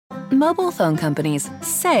Mobile phone companies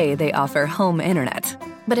say they offer home internet.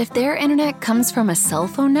 But if their internet comes from a cell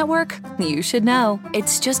phone network, you should know.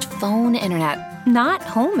 It's just phone internet, not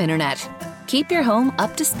home internet. Keep your home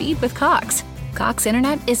up to speed with Cox. Cox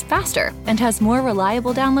internet is faster and has more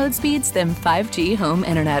reliable download speeds than 5G home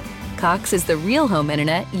internet. Cox is the real home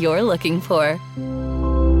internet you're looking for.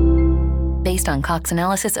 Based on Cox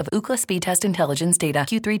analysis of Ookla speed test intelligence data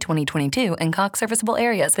Q3 2022 and Cox serviceable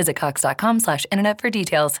areas, visit cox.com/internet for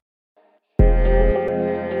details.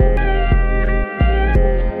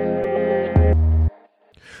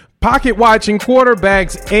 Pocket watching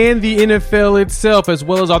quarterbacks and the NFL itself, as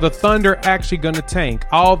well as are the Thunder actually going to tank?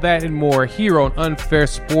 All that and more here on Unfair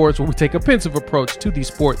Sports, where we take a pensive approach to the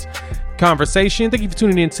sports conversation. Thank you for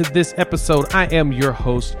tuning in to this episode. I am your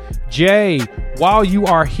host, Jay. While you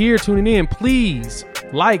are here tuning in, please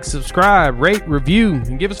like, subscribe, rate, review,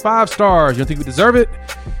 and give us 5 stars. You don't think we deserve it?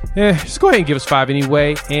 Just go ahead and give us 5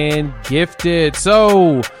 anyway and gift it.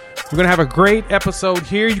 So we're going to have a great episode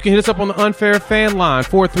here. You can hit us up on the Unfair Fan Line,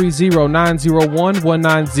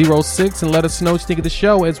 430-901-1906, and let us know what you think of the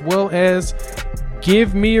show, as well as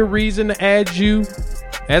give me a reason to add you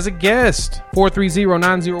as a guest,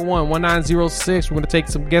 430-901-1906. We're going to take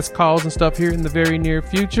some guest calls and stuff here in the very near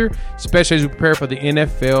future, especially as we prepare for the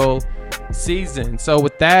NFL season. So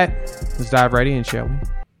with that, let's dive right in, shall we?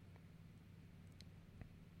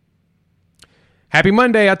 Happy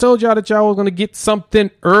Monday. I told y'all that y'all were going to get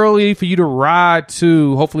something early for you to ride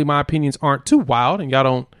to. Hopefully my opinions aren't too wild and y'all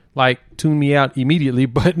don't tune me out immediately.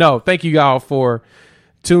 But no, thank you y'all for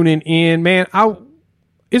tuning in. Man,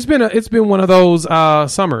 it's been one of those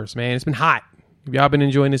summers, man. It's been hot. Have y'all been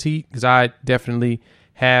enjoying this heat? Because I definitely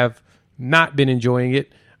have not been enjoying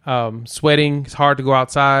it. Sweating. It's hard to go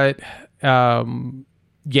outside.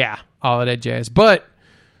 Yeah, all of that jazz. But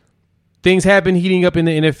things have been heating up in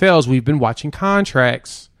the NFLs. We've been watching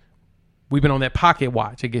contracts. We've been on that pocket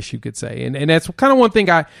watch, I guess you could say. And that's kind of one thing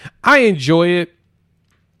I enjoy it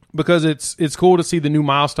because it's cool to see the new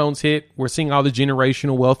milestones hit. We're seeing all the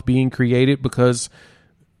generational wealth being created because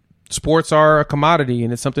sports are a commodity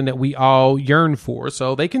and it's something that we all yearn for.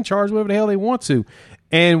 So they can charge whatever the hell they want to.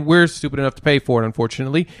 And we're stupid enough to pay for it,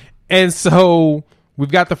 unfortunately. And so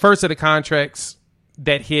we've got the first set of contracts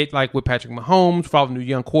that hit, like with Patrick Mahomes, for all the new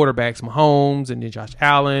young quarterbacks, Mahomes and then Josh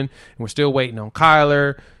Allen. And we're still waiting on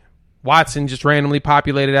Kyler. Watson just randomly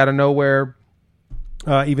populated out of nowhere,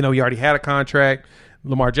 even though he already had a contract.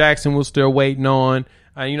 Lamar Jackson was still waiting on.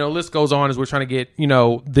 List goes on as we're trying to get,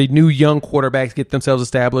 the new young quarterbacks get themselves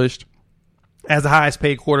established as the highest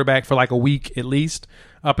paid quarterback for like a week at least,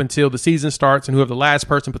 up until the season starts, and whoever the last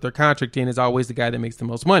person put their contract in is always the guy that makes the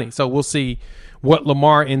most money. So we'll see what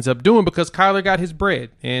Lamar ends up doing because Kyler got his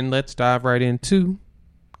bread. And let's dive right into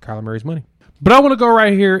Kyler Murray's money. But I want to go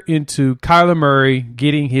right here into Kyler Murray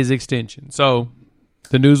getting his extension. So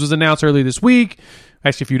the news was announced earlier this week,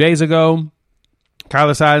 actually a few days ago.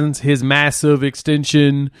 Kyler signs his massive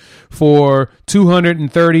extension for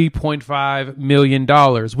 $230.5 million,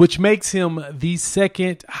 which makes him the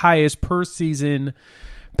second highest per season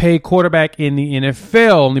paid quarterback in the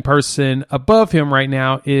NFL. Only person above him right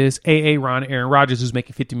now is Aaron Rodgers, who's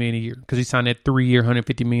making $50 million a year because he signed that 3-year,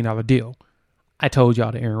 $150 million deal. I told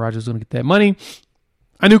y'all that Aaron Rodgers was going to get that money.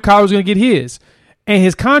 I knew Kyler was going to get his. And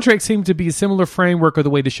his contract seemed to be a similar framework of the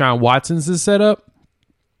way Deshaun Watson's is set up.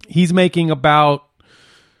 He's making about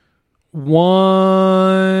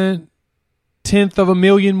 1/10 of a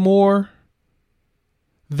million more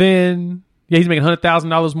than, he's making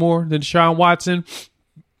 $100,000 more than Deshaun Watson.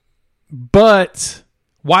 But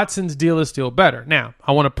Watson's deal is still better. Now,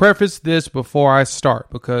 I want to preface this before I start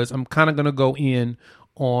because I'm kind of going to go in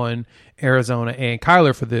on Arizona and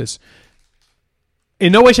Kyler for this.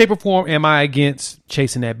 In no way, shape, or form am I against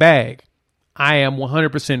chasing that bag. I am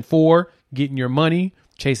 100% for getting your money,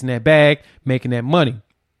 chasing that bag, making that money.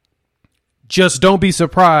 Just don't be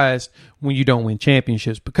surprised when you don't win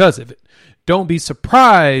championships because of it. Don't be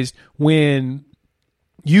surprised when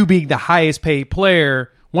you being the highest paid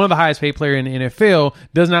player, one of the highest paid player in the NFL,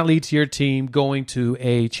 does not lead to your team going to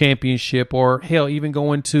a championship or hell, even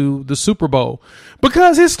going to the Super Bowl.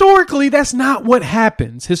 Because historically, that's not what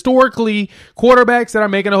happens. Historically, quarterbacks that are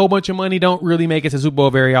making a whole bunch of money don't really make it to the Super Bowl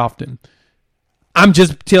very often. I'm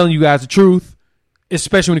just telling you guys the truth,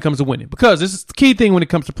 especially when it comes to winning, because this is the key thing when it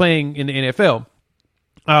comes to playing in the NFL.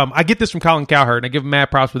 I get this from Colin Cowherd, and I give him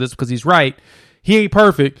mad props for this because he's right. He ain't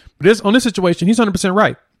perfect, but on this situation, he's 100%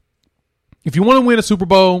 right. If you want to win a Super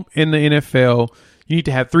Bowl in the NFL, you need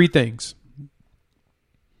to have 3 things.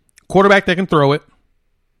 Quarterback that can throw it,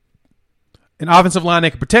 an offensive line that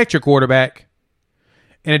can protect your quarterback,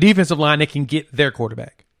 and a defensive line that can get their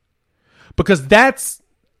quarterback. Because that's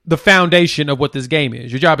the foundation of what this game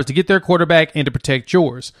is. Your job is to get their quarterback and to protect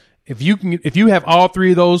yours. If you have all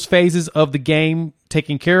three of those phases of the game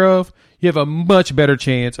taken care of, you have a much better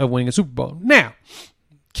chance of winning a Super Bowl. Now,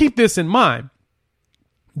 keep this in mind.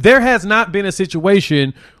 There has not been a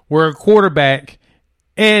situation where a quarterback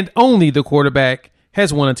and only the quarterback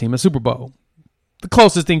has won a team a Super Bowl. The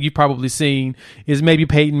closest thing you've probably seen is maybe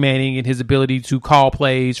Peyton Manning and his ability to call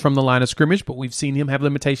plays from the line of scrimmage, but we've seen him have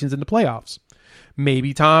limitations in the playoffs.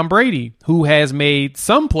 Maybe Tom Brady, who has made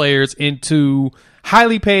some players into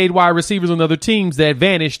highly paid wide receivers on other teams that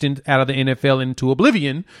vanished out of the NFL into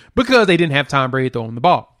oblivion because they didn't have Tom Brady throwing the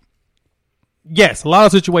ball. Yes, a lot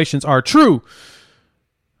of situations are true,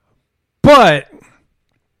 but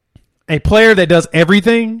a player that does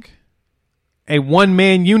everything, a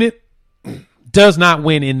one-man unit, does not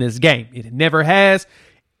win in this game. It never has,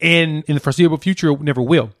 and in the foreseeable future, it never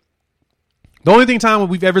will. The only time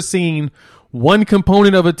we've ever seen one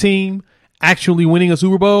component of a team actually winning a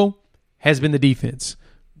Super Bowl has been the defense.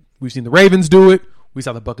 We've seen the Ravens do it. We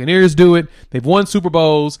saw the Buccaneers do it. They've won Super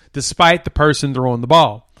Bowls despite the person throwing the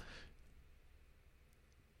ball.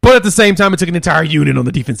 But at the same time, it took an entire unit on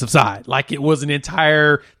the defensive side. Like it was an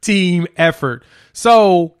entire team effort.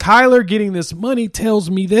 So Kyler getting this money tells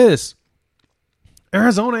me this.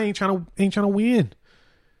 Arizona ain't trying to win.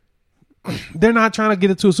 They're not trying to get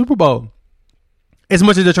into a Super Bowl. As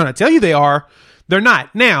much as they're trying to tell you they are, they're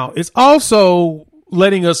not. Now, it's also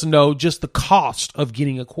letting us know just the cost of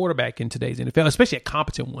getting a quarterback in today's NFL, especially a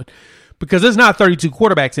competent one, because there's not 32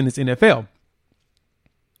 quarterbacks in this NFL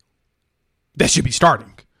that should be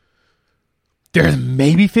starting. There's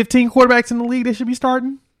maybe 15 quarterbacks in the league that should be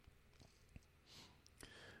starting,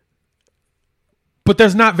 but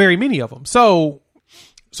there's not very many of them. So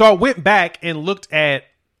I went back and looked at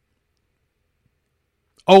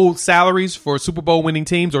old salaries for Super Bowl winning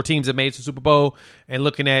teams or teams that made the Super Bowl and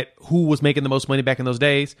looking at who was making the most money back in those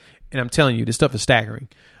days. And I'm telling you, this stuff is staggering.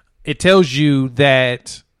 It tells you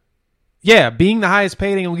that, yeah, being the highest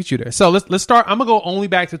paid ain't gonna get you there. So let's start. I'm gonna go only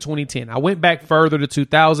back to 2010. I went back further to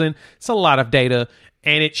 2000. It's a lot of data,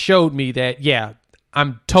 and it showed me that, yeah,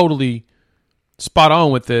 I'm totally spot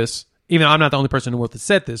on with this, even though I'm not the only person in the world that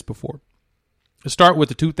said this before. Let's start with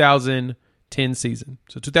the 2010 season.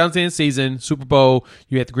 So 2010 season, Super Bowl,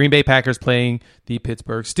 you had the Green Bay Packers playing the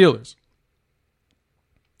Pittsburgh Steelers.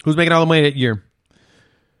 Who's making all the money that year?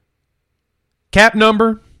 Cap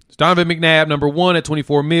number, Donovan McNabb, number one at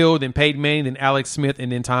 $24 million, then Peyton Manning, then Alex Smith,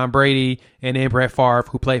 and then Tom Brady, and then Brett Favre,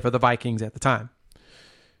 who played for the Vikings at the time.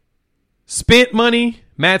 Spent money,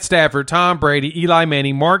 Matt Stafford, Tom Brady, Eli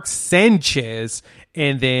Manning, Mark Sanchez,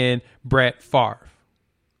 and then Brett Favre.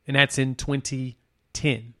 And that's in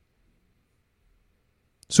 2010.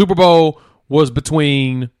 Super Bowl was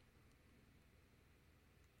between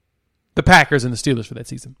the Packers and the Steelers for that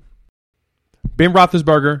season. Ben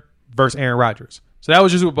Roethlisberger versus Aaron Rodgers. So that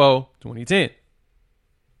was your Super Bowl 2010.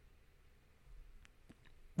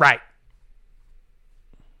 Right.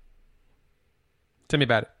 Tell me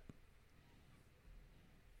about it.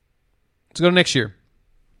 Let's go to next year.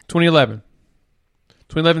 2011.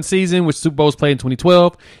 2011 season, which Super Bowl was played in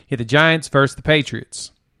 2012. You had the Giants versus the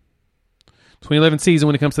Patriots. 2011 season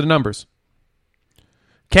when it comes to the numbers.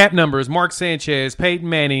 Cap numbers, Mark Sanchez, Peyton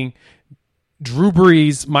Manning, Drew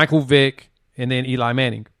Brees, Michael Vick, and then Eli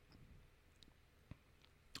Manning.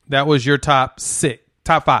 That was your top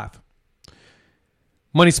five.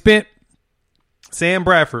 Money spent, Sam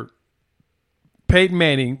Bradford, Peyton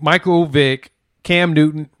Manning, Michael Vick, Cam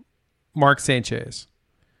Newton, Mark Sanchez.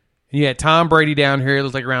 And you had Tom Brady down here. It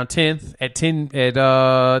was like around 10th at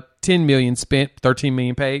 10 million spent, 13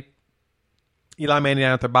 million paid. Eli Manning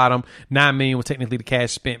down at the bottom, 9 million was technically the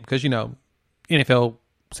cash spent because, you know, NFL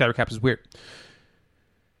salary cap is weird.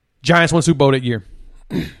 Giants won Super Bowl that year.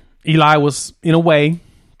 Eli was, in a way,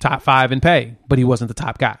 top 5 in pay, but he wasn't the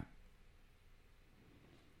top guy.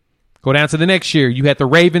 Go down to the next year. You had the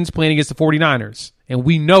Ravens playing against the 49ers, and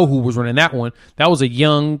we know who was running that one. That was a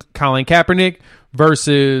young Colin Kaepernick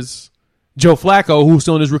versus Joe Flacco, who was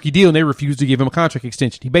still on his rookie deal, and they refused to give him a contract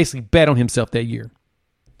extension. He basically bet on himself that year.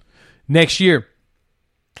 Next year,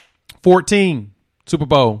 14, Super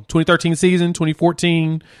Bowl, 2013 season,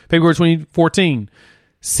 2014, February 2014.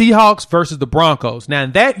 Seahawks versus the Broncos. Now,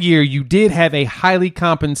 in that year, you did have a highly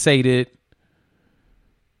compensated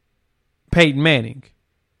Peyton Manning.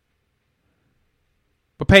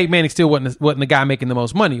 But Peyton Manning still wasn't the guy making the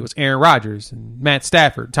most money. It was Aaron Rodgers, and Matt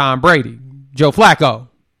Stafford, Tom Brady, Joe Flacco,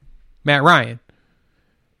 Matt Ryan.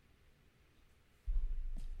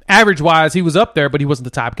 Average-wise, he was up there, but he wasn't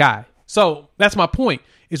the top guy. So that's my point,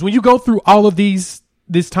 is when you go through all of this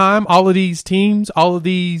time, all of these teams, all of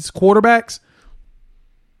these quarterbacks,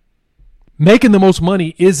 making the most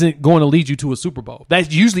money isn't going to lead you to a Super Bowl.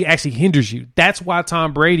 That usually actually hinders you. That's why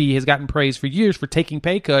Tom Brady has gotten praised for years for taking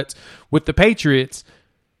pay cuts with the Patriots,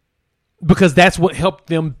 because that's what helped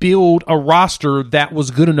them build a roster that was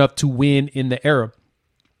good enough to win in the era.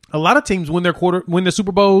 A lot of teams win their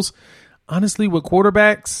Super Bowls, honestly, with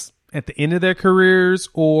quarterbacks at the end of their careers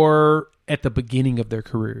or at the beginning of their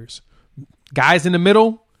careers. Guys in the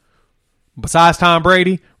middle, besides Tom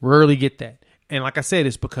Brady, rarely get that. And like I said,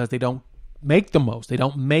 it's because they don't make the most. They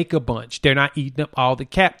don't make a bunch. They're not eating up all the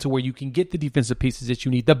cap to where you can get the defensive pieces that you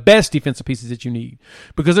need, the best defensive pieces that you need,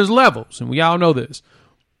 because there's levels, and we all know this.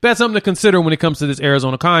 That's something to consider when it comes to this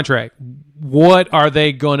Arizona contract. What are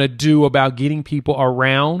they going to do about getting people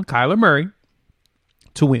around Kyler Murray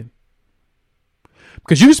to win?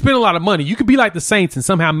 Because you spend a lot of money. You could be like the Saints and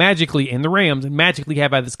somehow magically, and the Rams, and magically have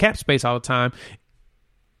this cap space all the time,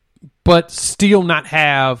 but still not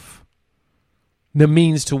have the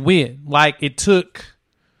means to win. Like it took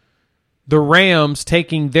the Rams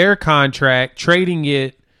taking their contract, trading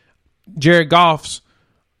it, Jared Goff's,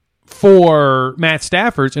 for Matt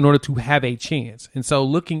Stafford's in order to have a chance. And so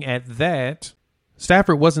looking at that,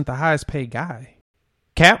 Stafford wasn't the highest paid guy.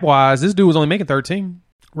 Cap-wise, this dude was only making 13,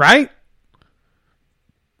 right?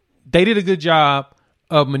 They did a good job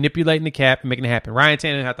of manipulating the cap and making it happen. Ryan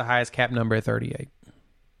Tannehill had the highest cap number at 38.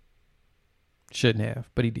 Shouldn't have,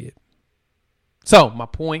 but he did. So my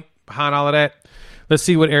point behind all of that, let's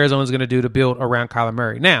see what Arizona's going to do to build around Kyler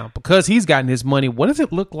Murray. Now, because he's gotten his money, what does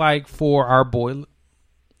it look like for our boy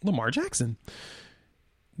Lamar Jackson?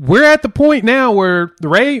 We're at the point now where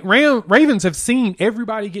the Ravens have seen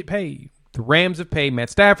everybody get paid. The Rams have paid Matt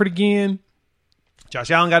Stafford again. Josh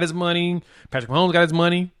Allen got his money. Patrick Mahomes got his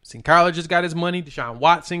money. St. Carter just got his money. Deshaun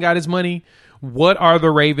Watson got his money. What are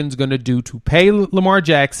the Ravens going to do to pay Lamar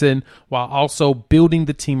Jackson while also building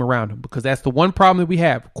the team around him? Because that's the one problem that we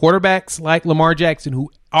have. Quarterbacks like Lamar Jackson, who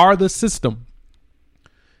are the system,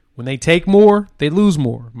 when they take more, they lose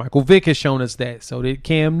more. Michael Vick has shown us that. So did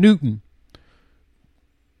Cam Newton.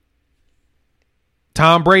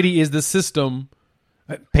 Tom Brady is the system.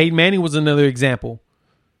 Peyton Manning was another example.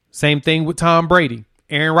 Same thing with Tom Brady.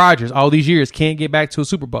 Aaron Rodgers, all these years, can't get back to a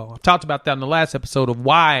Super Bowl. I've talked about that in the last episode of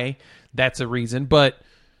why that's a reason. But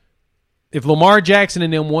if Lamar Jackson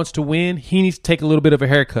and them wants to win, he needs to take a little bit of a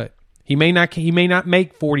haircut. He may not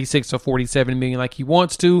make 46 or 47 million like he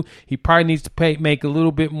wants to. He probably needs to make a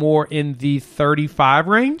little bit more in the 35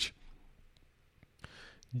 range,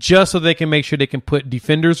 just so they can make sure they can put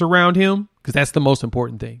defenders around him, because that's the most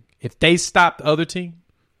important thing. If they stop the other team,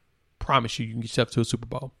 promise you can get yourself to a Super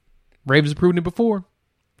Bowl. Ravens have proven it before.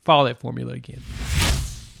 Follow that formula again.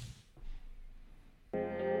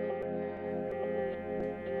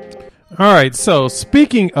 All right, so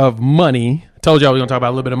speaking of money, I told y'all we're going to talk about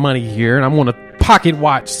a little bit of money here, and I'm going to pocket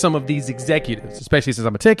watch some of these executives, especially since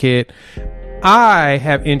I'm a tech head. I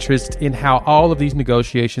have interest in how all of these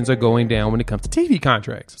negotiations are going down when it comes to TV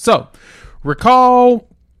contracts. So, recall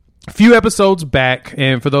a few episodes back,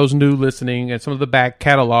 and for those new listening and some of the back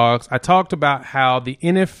catalogs, I talked about how the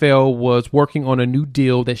NFL was working on a new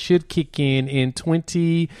deal that should kick in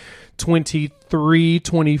 2023,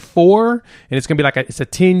 24, and it's going to be it's a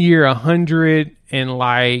 10-year,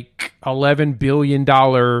 $111 billion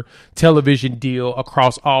television deal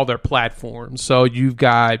across all their platforms. So you've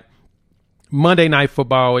got Monday Night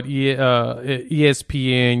Football at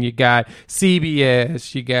ESPN, you got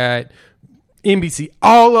CBS, you got NBC,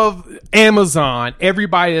 all of Amazon,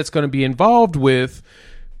 everybody that's going to be involved with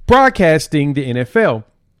broadcasting the NFL.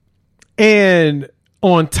 And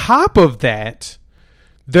on top of that,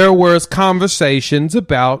 there was conversations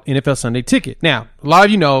about NFL Sunday Ticket. Now, a lot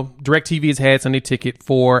of you know, DirecTV has had Sunday Ticket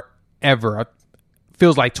forever. It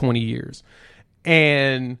feels like 20 years.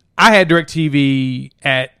 And I had DirecTV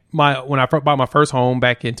when I bought my first home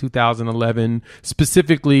back in 2011,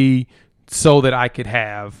 specifically so that I could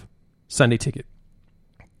have Sunday Ticket.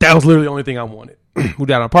 That was literally the only thing I wanted.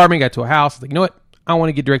 Moved out of an apartment, got to a house. I was like, you know what? I want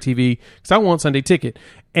to get DirecTV because I want Sunday Ticket.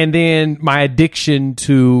 And then my addiction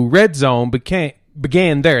to Red Zone began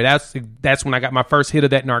there. That's when I got my first hit of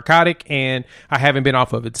that narcotic, and I haven't been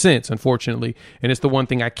off of it since, unfortunately. And it's the one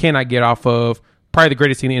thing I cannot get off of. Probably the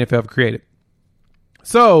greatest thing the NFL have created.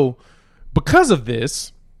 So, because of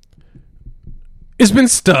this, it's been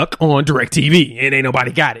stuck on DirecTV, and ain't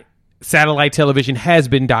nobody got it. Satellite television has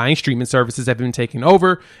been dying. Streaming services have been taking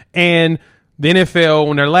over. And the NFL,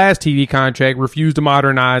 on their last TV contract, refused to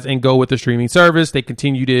modernize and go with the streaming service. They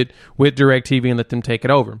continued it with DirecTV and let them take it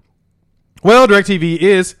over. Well, DirecTV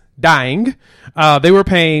is dying. They were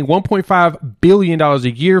paying $1.5 billion a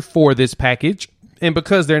year for this package. And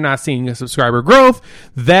because they're not seeing a subscriber growth,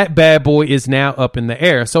 that bad boy is now up in the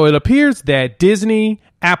air. So it appears that Disney,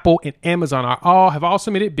 Apple, and Amazon have all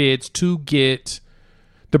submitted bids to get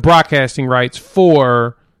the broadcasting rights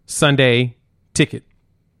for Sunday Ticket.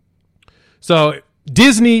 So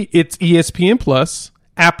Disney, it's ESPN Plus.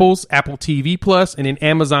 Apple's Apple TV Plus, and then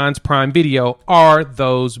Amazon's Prime Video are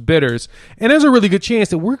those bidders. And there's a really good chance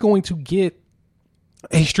that we're going to get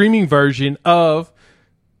a streaming version of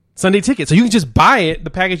Sunday Ticket. So you can just buy it, the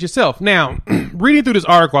package yourself. Now, reading through this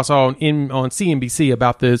article I saw on CNBC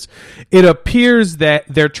about this, it appears that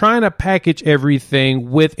they're trying to package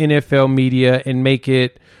everything with NFL media and make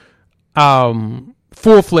it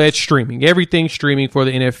full-fledged streaming. Everything streaming for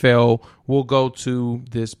the NFL will go to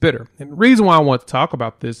this bidder. And the reason why I want to talk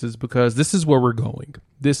about this is because this is where we're going.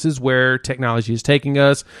 This is where technology is taking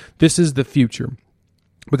us. This is the future.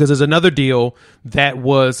 Because there's another deal that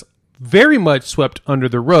was very much swept under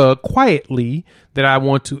the rug quietly that I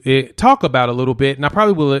want to talk about a little bit. And I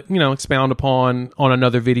probably will, expound upon on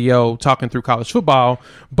another video talking through college football.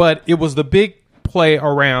 But it was the big play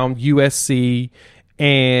around USC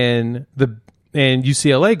and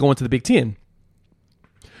UCLA going to the Big Ten.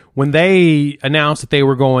 When they announced that they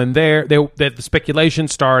were going there, that the speculation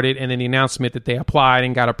started, and then the announcement that they applied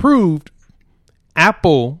and got approved,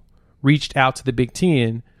 Apple reached out to the Big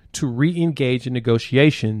Ten to re-engage in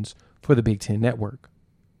negotiations for the Big Ten network.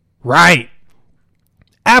 Right.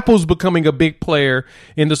 Apple's becoming a big player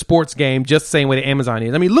in the sports game, just the same way that Amazon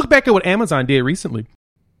is. I mean, look back at what Amazon did recently.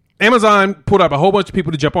 Amazon put up a whole bunch of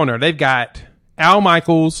people to jump on there. They've got Al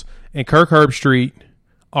Michaels and Kirk Herbstreit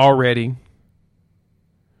already.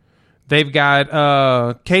 They've got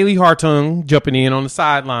Kaylee Hartung jumping in on the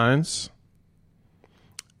sidelines.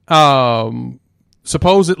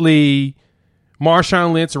 Supposedly,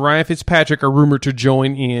 Marshawn Lynch and Ryan Fitzpatrick are rumored to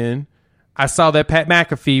join in. I saw that Pat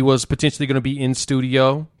McAfee was potentially going to be in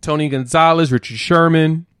studio. Tony Gonzalez, Richard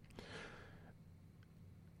Sherman,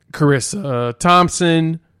 Carissa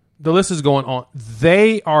Thompson. The list is going on.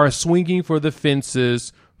 They are swinging for the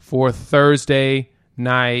fences for Thursday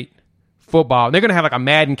night football. They're going to have like a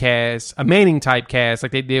Madden cast, a Manning type cast,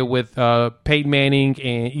 like they did with Peyton Manning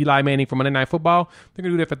and Eli Manning for Monday Night Football. They're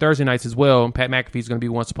going to do that for Thursday nights as well. And Pat McAfee is going to be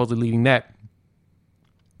one supposedly leading that.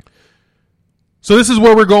 So this is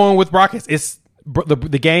where we're going with broadcast. It's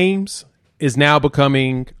the games is now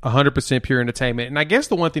becoming 100% pure entertainment. And I guess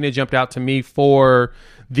the one thing that jumped out to me for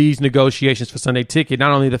these negotiations for Sunday Ticket, not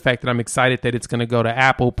only the fact that I'm excited that it's going to go to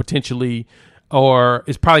Apple potentially, or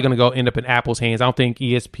it's probably going to end up in Apple's hands. I don't think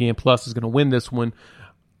ESPN Plus is going to win this one.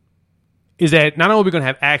 Is that not only are we going to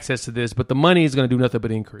have access to this, but the money is going to do nothing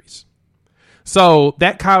but increase. So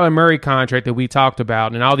that Kyler Murray contract that we talked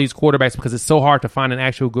about and all these quarterbacks, because it's so hard to find an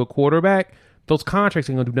actual good quarterback, those contracts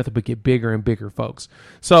are going to do nothing but get bigger and bigger, folks.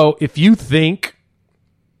 So if you think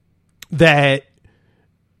that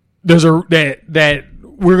that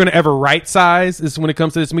we're going to ever right size is when it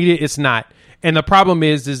comes to this media, it's not. And the problem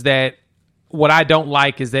is that what I don't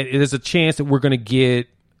like is that there's a chance that we're going to get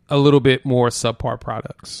a little bit more subpar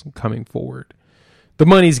products coming forward. The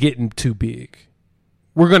money's getting too big.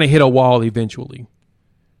 We're going to hit a wall eventually.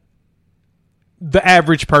 The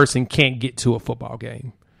average person can't get to a football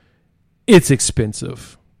game. It's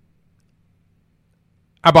expensive.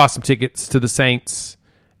 I bought some tickets to the Saints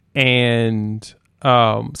and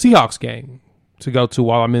Seahawks game to go to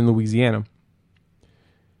while I'm in Louisiana.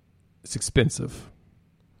 It's expensive.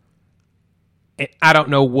 And I don't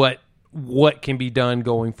know what can be done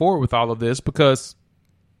going forward with all of this because,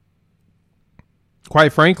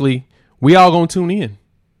 quite frankly, we all going to tune in.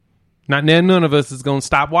 None of us is going to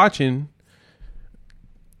stop watching,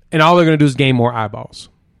 and all they're going to do is gain more eyeballs.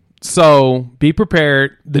 So be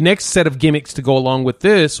prepared. The next set of gimmicks to go along with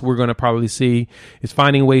this, we're going to probably see, is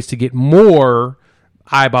finding ways to get more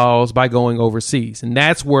eyeballs by going overseas. And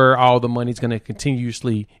that's where all the money is going to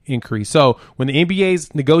continuously increase. So when the NBA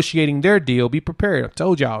is negotiating their deal, be prepared. I've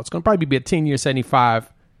told y'all, it's going to probably be a 10-year, $75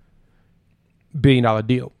 billion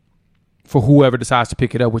deal for whoever decides to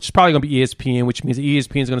pick it up, which is probably going to be ESPN, which means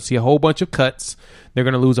ESPN is going to see a whole bunch of cuts. They're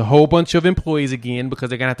going to lose a whole bunch of employees again because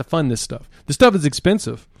they're going to have to fund this stuff. This stuff is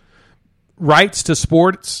expensive. Rights to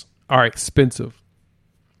sports are expensive.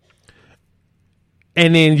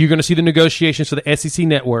 And then you're going to see the negotiations for the SEC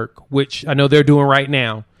network, which I know they're doing right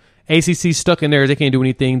now. ACC's stuck in there. They can't do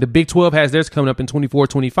anything. The Big 12 has theirs coming up in 24,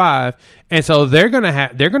 25. And so they're going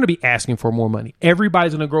to be asking for more money.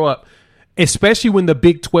 Everybody's going to grow up, especially when the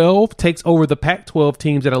Big 12 takes over the Pac-12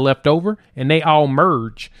 teams that are left over and they all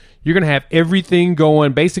merge. You're going to have everything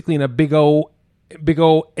going basically in a big old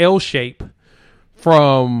L shape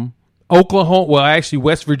from Oklahoma, well, actually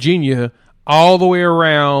West Virginia, all the way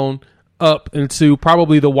around up into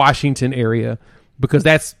probably the Washington area, because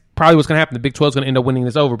that's probably what's going to happen. The Big 12 is going to end up winning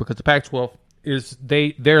this over because the Pac-12 is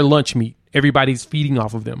their lunch meat. Everybody's feeding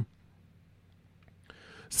off of them.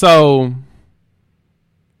 So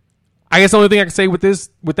I guess the only thing I can say with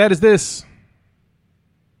that is this.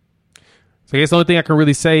 So I guess the only thing I can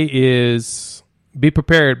really say is be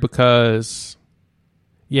prepared, because,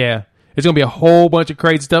 yeah, it's going to be a whole bunch of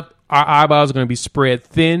crazy stuff. Our eyeballs are going to be spread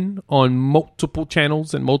thin on multiple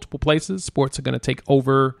channels and multiple places. Sports are going to take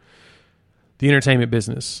over the entertainment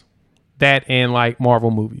business. That and like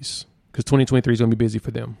Marvel movies, because 2023 is going to be busy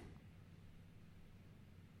for them.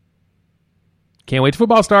 Can't wait till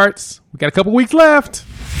football starts. We got a couple weeks left.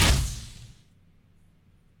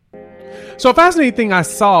 So a fascinating thing I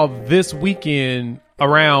saw this weekend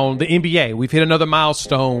around the NBA. We've hit another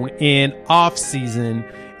milestone in off season,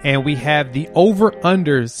 and we have the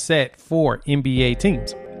over-under set for NBA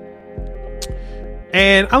teams.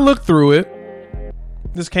 And I looked through it.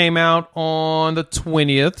 This came out on the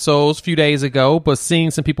 20th, so it was a few days ago, but seeing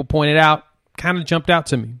some people point it out kind of jumped out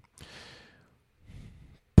to me.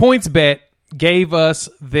 PointsBet gave us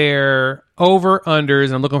their over-unders,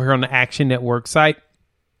 and I'm looking here on the Action Network site,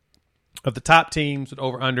 of the top teams with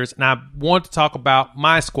over-unders. And I want to talk about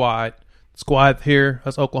my squad here,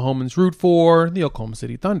 us Oklahomans root for, the Oklahoma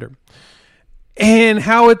City Thunder, and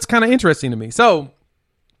how it's kind of interesting to me. So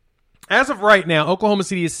as of right now, Oklahoma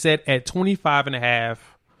City is set at 25.5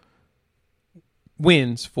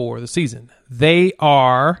 wins for the season. They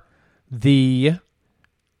are the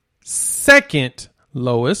second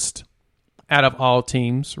lowest out of all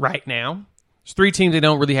teams right now. There's three teams they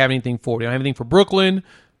don't really have anything for. They don't have anything for: Brooklyn,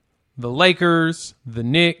 the Lakers, the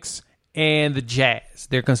Knicks, and the Jazz.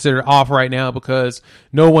 They're considered off right now because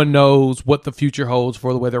no one knows what the future holds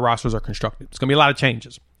for the way their rosters are constructed. It's going to be a lot of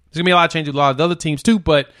changes. There's going to be a lot of changes with a lot of the other teams too,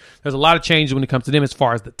 but there's a lot of changes when it comes to them as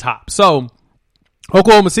far as the top. So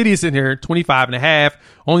Oklahoma City is sitting here 25.5.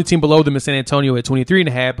 Only team below them is San Antonio at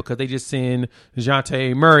 23.5 because they just send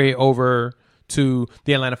DeJounte Murray over to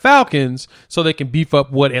the Atlanta Falcons so they can beef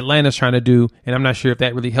up what Atlanta's trying to do. And I'm not sure if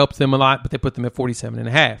that really helps them a lot, but they put them at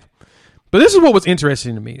 47.5. But this is what was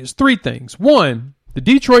interesting to me. There's three things. One, the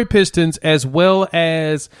Detroit Pistons as well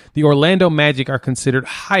as the Orlando Magic are considered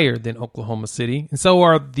higher than Oklahoma City. And so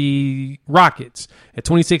are the Rockets at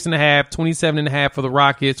 26.5, 27.5 for the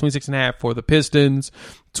Rockets, 26.5 for the Pistons,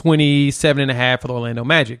 27.5 for the Orlando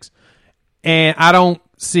Magics. And I don't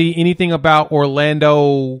see anything about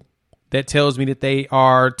Orlando that tells me that they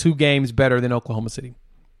are 2 games better than Oklahoma City.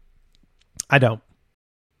 I don't.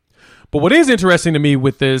 But what is interesting to me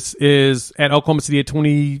with this is at Oklahoma City at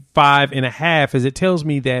 25.5 is it tells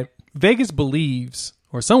me that Vegas believes,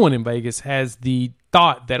 or someone in Vegas has the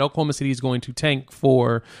thought that Oklahoma City is going to tank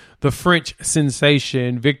for the French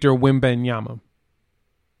sensation Victor Wembanyama.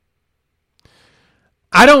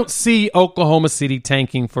 I don't see Oklahoma City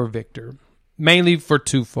tanking for Victor, mainly for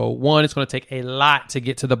twofold. One, it's going to take a lot to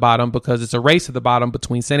get to the bottom because it's a race to the bottom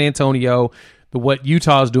between San Antonio, what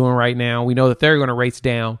Utah is doing right now. We know that they're going to race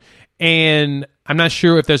down. And I'm not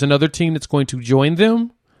sure if there's another team that's going to join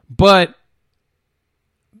them, but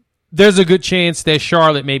there's a good chance that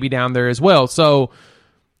Charlotte may be down there as well. So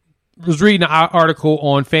I was reading an article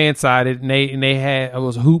on Fansided, and they had, it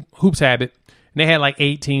was Hoops Habit, and they had like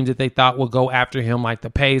 8 teams that they thought would go after him, like the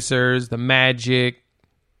Pacers, the Magic,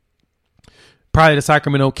 probably the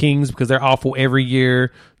Sacramento Kings because they're awful every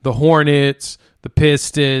year, the Hornets, the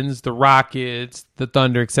Pistons, the Rockets, the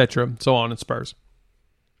Thunder, etc., so on, and Spurs.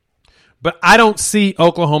 But I don't see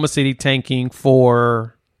Oklahoma City tanking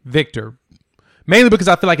for Victor, mainly because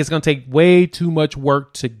I feel like it's going to take way too much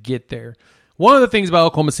work to get there. One of the things about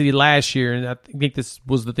Oklahoma City last year, and I think this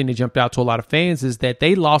was the thing that jumped out to a lot of fans, is that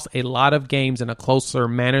they lost a lot of games in a closer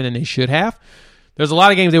manner than they should have. There's a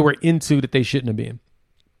lot of games they were into that they shouldn't have been.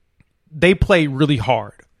 They played really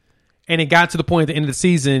hard. And it got to the point at the end of the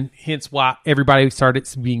season, hence why everybody started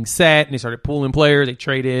being set and they started pulling players. They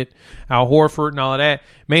traded Al Horford and all of that,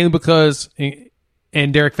 mainly because,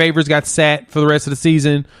 and Derek Favors got sat for the rest of the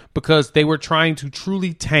season because they were trying to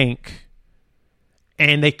truly tank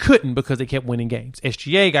and they couldn't because they kept winning games.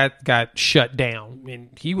 SGA got shut down and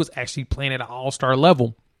he was actually playing at an all-star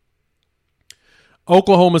level.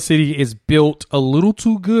 Oklahoma City is built a little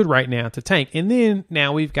too good right now to tank. And then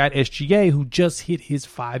now we've got SGA who just hit his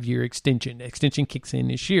 5-year extension. The extension kicks in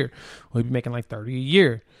this year. He'll be making like $30 a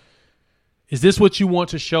year. Is this what you want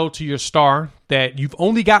to show to your star, that you've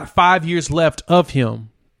only got 5 years left of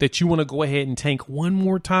him, that you want to go ahead and tank one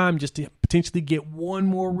more time just to potentially get one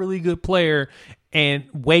more really good player and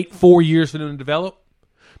wait 4 years for them to develop?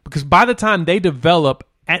 Because by the time they develop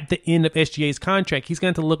at the end of SGA's contract, he's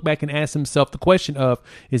going to look back and ask himself the question of,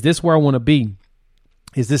 is this where I want to be?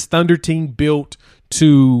 Is this Thunder team built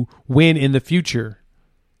to win in the future?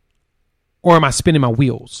 Or am I spinning my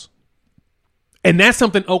wheels? And that's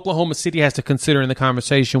something Oklahoma City has to consider in the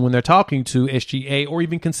conversation when they're talking to SGA or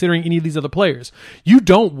even considering any of these other players. You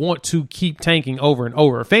don't want to keep tanking over and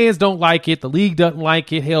over. Fans don't like it. The league doesn't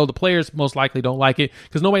like it. Hell, the players most likely don't like it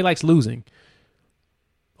because nobody likes losing.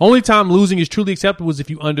 Only time losing is truly acceptable is if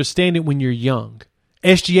you understand it when you're young.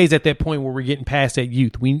 SGA's at that point where we're getting past that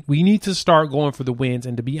youth. We need to start going for the wins.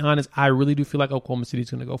 And to be honest, I really do feel like Oklahoma City is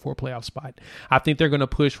going to go for a playoff spot. I think they're going to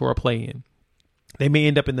push for a play-in. They may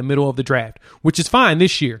end up in the middle of the draft, which is fine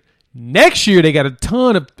this year. Next year, they got a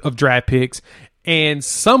ton of draft picks, and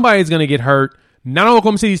somebody's going to get hurt. Not on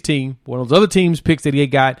Oklahoma City's team, one of those other teams' picks that he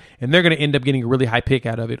got, and they're going to end up getting a really high pick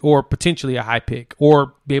out of it, or potentially a high pick,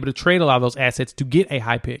 or be able to trade a lot of those assets to get a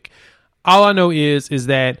high pick. All I know is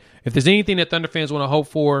that if there's anything that Thunder fans want to hope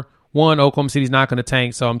for, one, Oklahoma City's not going to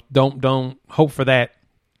tank, so don't hope for that.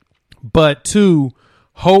 But two,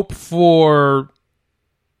 hope for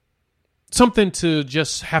something to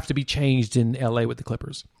just have to be changed in LA with the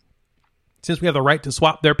Clippers. Since we have the right to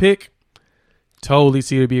swap their pick, totally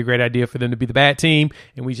see it would be a great idea for them to be the bad team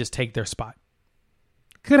and we just take their spot.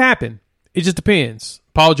 Could happen. It just depends.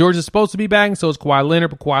 Paul George is supposed to be back, and so is Kawhi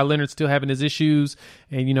Leonard, but Kawhi Leonard's still having his issues,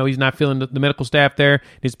 and he's not feeling the medical staff there.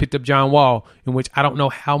 He's picked up John Wall, in which I don't know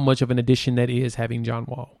how much of an addition that is having John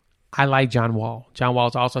Wall. I like John Wall. John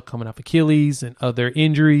Wall's also coming off Achilles and other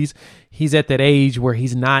injuries. He's at that age where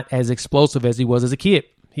he's not as explosive as he was as a kid.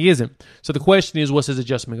 He isn't. So the question is, what's his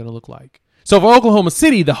adjustment going to look like? So for Oklahoma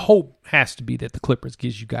City, the hope has to be that the Clippers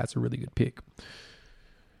gives you guys a really good pick.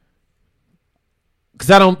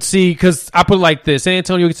 Because I put it like this. San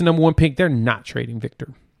Antonio gets the number one pick. They're not trading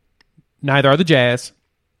Victor. Neither are the Jazz.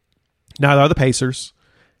 Neither are the Pacers.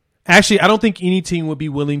 Actually, I don't think any team would be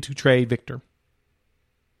willing to trade Victor.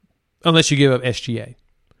 Unless you give up SGA.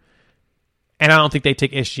 And I don't think they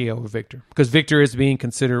take SGA over Victor. Because Victor is being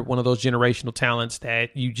considered one of those generational talents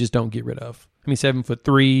that you just don't get rid of. 7'3",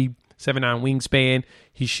 7'9" wingspan.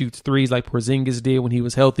 He shoots threes like Porzingis did when he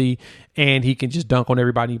was healthy. And he can just dunk on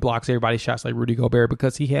everybody. He blocks everybody's shots like Rudy Gobert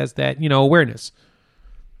because he has that, awareness.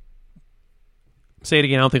 Say it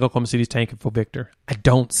again. I don't think Oklahoma City's tanking for Victor. I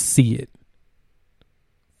don't see it.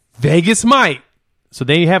 Vegas might. So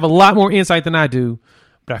they have a lot more insight than I do.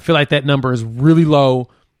 But I feel like that number is really low,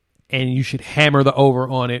 and you should hammer the over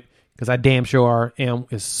on it because I damn sure am.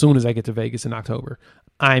 As soon as I get to Vegas in October,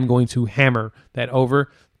 I'm going to hammer that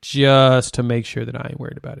over just to make sure that I ain't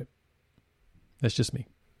worried about it. That's just me.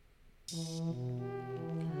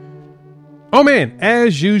 Oh, man.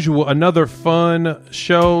 As usual, another fun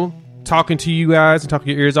show talking to you guys and talking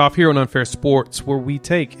your ears off here on Unfair Sports, where we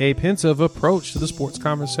take a pensive approach to the sports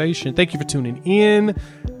conversation. Thank you for tuning in.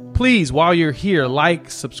 Please, while you're here,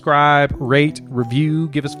 like, subscribe, rate, review,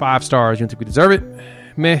 give us 5 stars. You don't think we deserve it?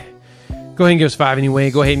 Meh. Go ahead and give us 5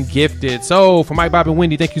 anyway. Go ahead and gift it. So, for Mike, Bob, and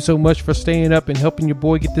Wendy, thank you so much for staying up and helping your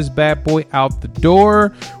boy get this bad boy out the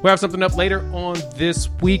door. We'll have something up later on this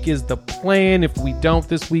week is the plan. If we don't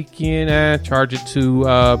this weekend, charge it to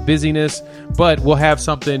busyness. But we'll have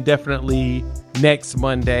something definitely next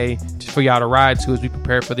Monday for y'all to ride to as we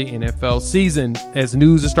prepare for the NFL season. As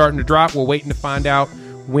news is starting to drop, we're waiting to find out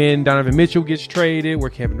when Donovan Mitchell gets traded, where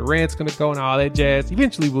Kevin Durant's going to go, and all that jazz.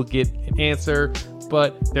 Eventually, we'll get an answer,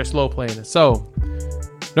 but they're slow playing it. So,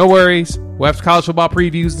 no worries. We'll have college football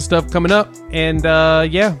previews and stuff coming up, and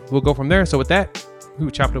we'll go from there. So, with that, we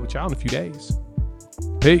will chop it up with y'all in a few days.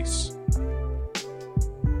 Peace.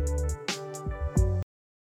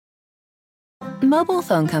 Mobile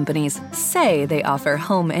phone companies say they offer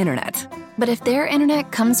home internet. But if their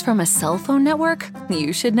internet comes from a cell phone network,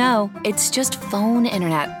 you should know. It's just phone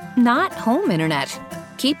internet, not home internet.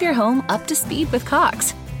 Keep your home up to speed with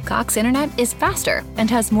Cox. Cox internet is faster and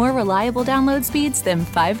has more reliable download speeds than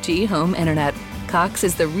 5G home internet. Cox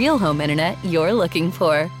is the real home internet you're looking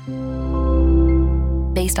for.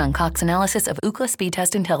 Based on Cox analysis of Ookla speed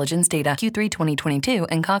test intelligence data Q3 2022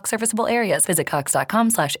 and Cox serviceable areas, visit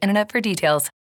cox.com/internet for details.